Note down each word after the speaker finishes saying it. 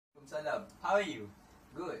Waalaikumsalam. How are you?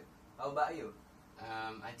 Good. How about you?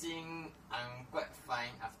 I think I'm quite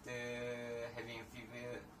fine after having a few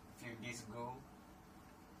days ago.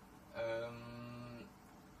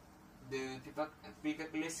 The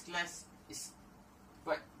pre-calculus class is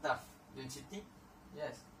quite tough, don't you think?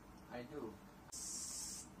 Yes, I do.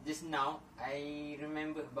 Just now, I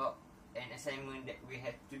remember about an assignment that we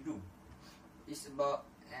had to do. It's about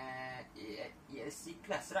ELC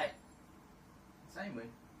class, right? Assignment?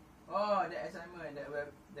 Oh, that assignment that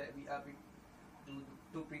we are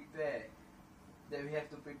to prepare. That we have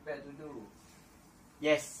to prepare to do.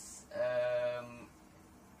 Yes.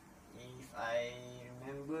 If I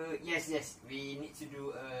remember, yes, we need to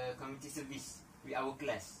do a community service with our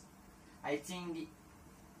class. I think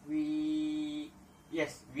we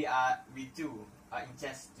two are in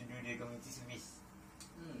charge to do the community service.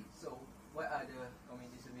 So, what are the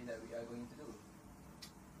community service that we are going to do?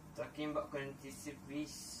 Talking about community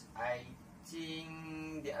service, I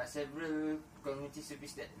think there are several community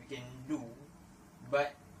service that we can do,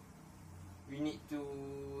 but we need to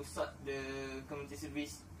sort the community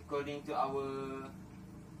service according to our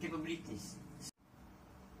capabilities.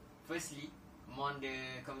 Firstly, among the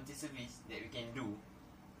community service that we can do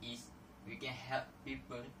is we can help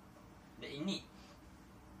people that in need.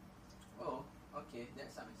 Oh, okay,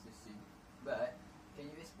 that sounds interesting. But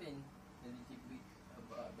can you explain a little bit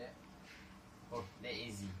about that? Oh, that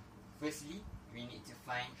easy. Firstly, we need to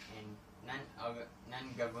find a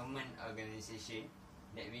non-government organization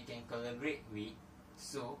that we can collaborate with,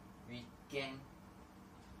 so we can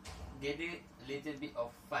gather a little bit of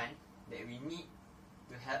fund that we need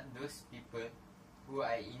to help those people who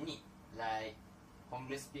are in need, like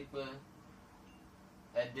homeless people,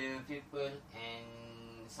 other people, and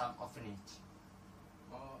some orphanage.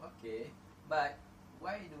 Oh, okay. But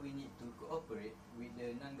why do we need to cooperate with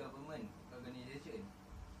the non-government organization?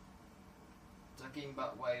 Talking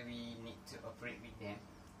about why we need to operate with them,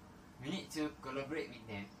 we need to collaborate with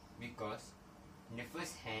them because in the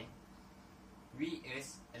first hand, we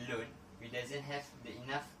as alone, we doesn't have the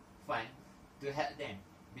enough fund to help them,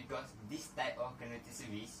 because this type of community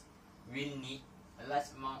service will need a large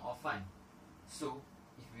amount of fund. So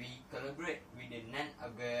if we collaborate with the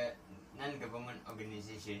non-government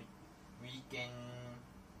organization, we can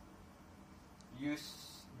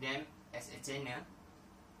use them as a channel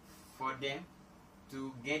for them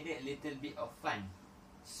to gather a little bit of fund,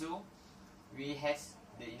 so we have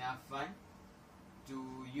the enough fund to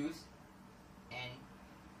use and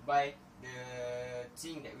buy the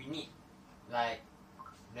thing that we need, like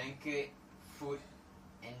blanket, food,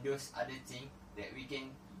 and those other things that we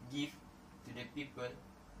can give to the people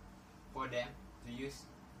for them to use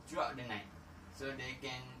throughout the night, so they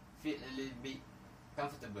can feel a little bit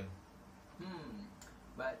comfortable.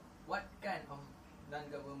 But what kind of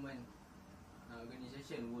non-government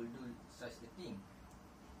organization will do such a thing?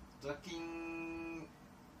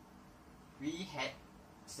 We had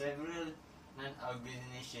several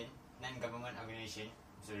non-government organization,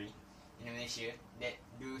 in Malaysia that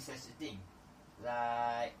do such a thing.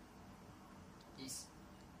 Like, it's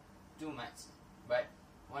too much, but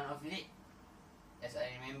one of it, as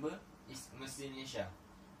I remember, is Muslim Malaysia.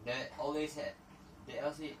 They always had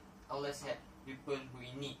people who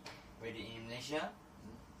in need, whether in Malaysia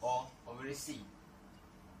or overseas.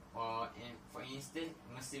 For instance,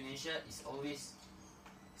 Muslim Malaysia is always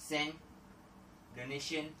send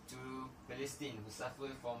donation to Palestine who suffer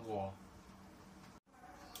from war.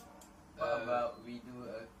 What about we do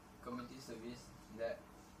a community service that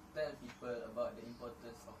tell people about the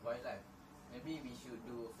importance of wildlife? Maybe we should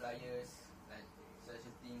do flyers, like such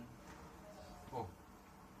a thing. Oh,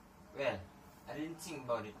 well, I didn't think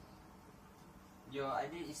about it. Your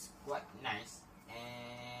idea is quite nice,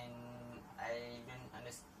 and I don't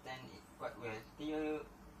understand it quite well. Can you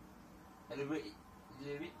elaborate it a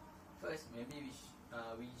little bit? First, maybe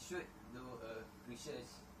we should do a research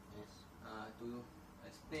to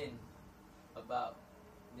explain about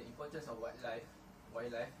the importance of wildlife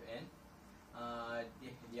and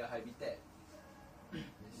their habitat.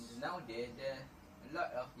 Nowadays, there are a lot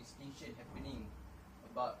of extinction happening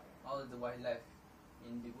about all the wildlife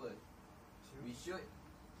in the world. We should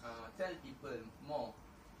tell people more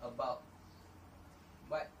about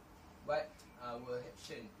what our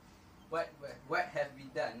action, what have we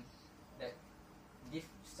done that give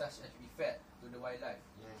such an effect to the wildlife.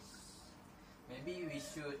 Yes. Maybe we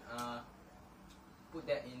should put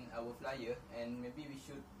that in our flyer, and maybe we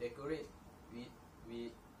should decorate with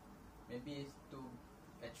maybe to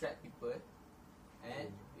attract people, and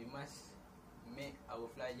we must make our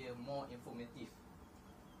flyer more informative.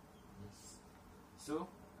 Yes. So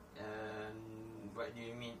What do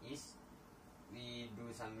you mean is we do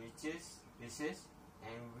some research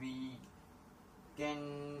and we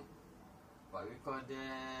can what we call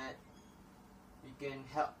that we can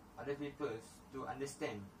help other people to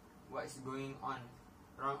understand what is going on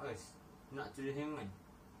around us, not to the human,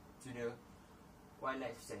 to the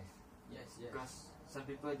wildlife itself. Yes. Because some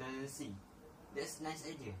people doesn't see. That's nice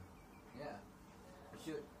idea. Yeah. We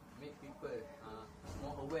should make people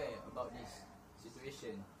more aware about this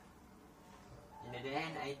situation. In the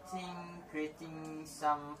end, I think creating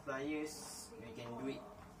some flyers, we can do it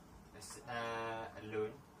alone,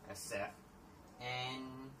 ourselves,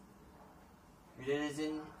 and we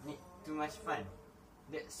doesn't need too much fun.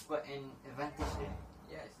 That's quite an advantage there.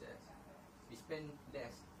 Yes. We spend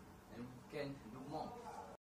less and we can do more.